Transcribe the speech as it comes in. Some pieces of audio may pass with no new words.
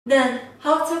Then,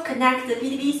 how to connect the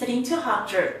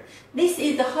BDB13200? This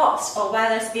is the host or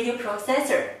wireless video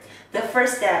processor. The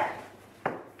first step,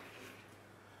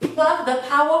 plug the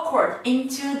power cord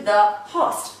into the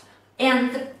host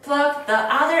and plug the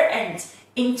other end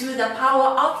into the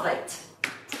power outlet.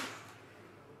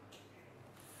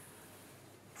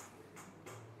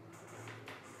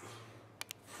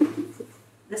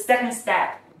 The second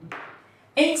step,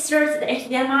 insert the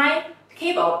HDMI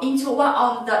cable into one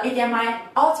of the HDMI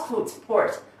output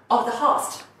ports of the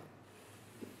host.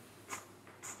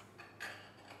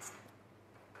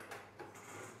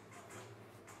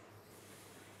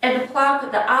 And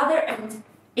plug the other end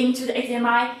into the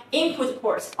HDMI input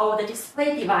port of the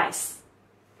display device.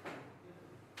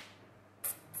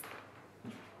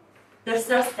 The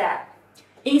third step,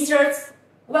 insert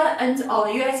one end of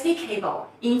the USB cable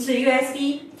into the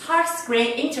USB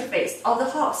touchscreen interface of the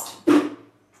host.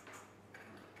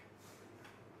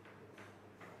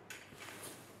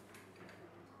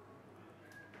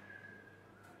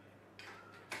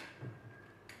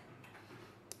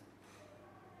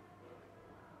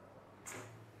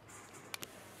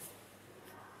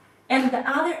 And the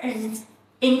other end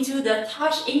into the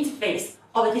touch interface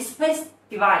of the display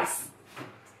device.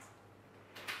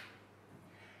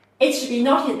 It should be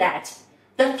noted that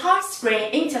the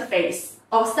touchscreen interface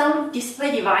of some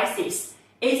display devices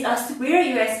is a square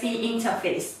USB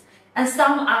interface, and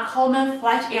some are common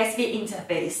flash USB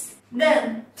interface.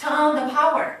 Then, turn on the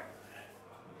power.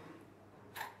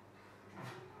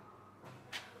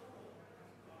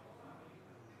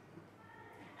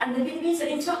 And the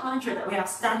BDB13200 will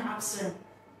start up soon.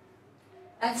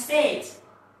 That's it.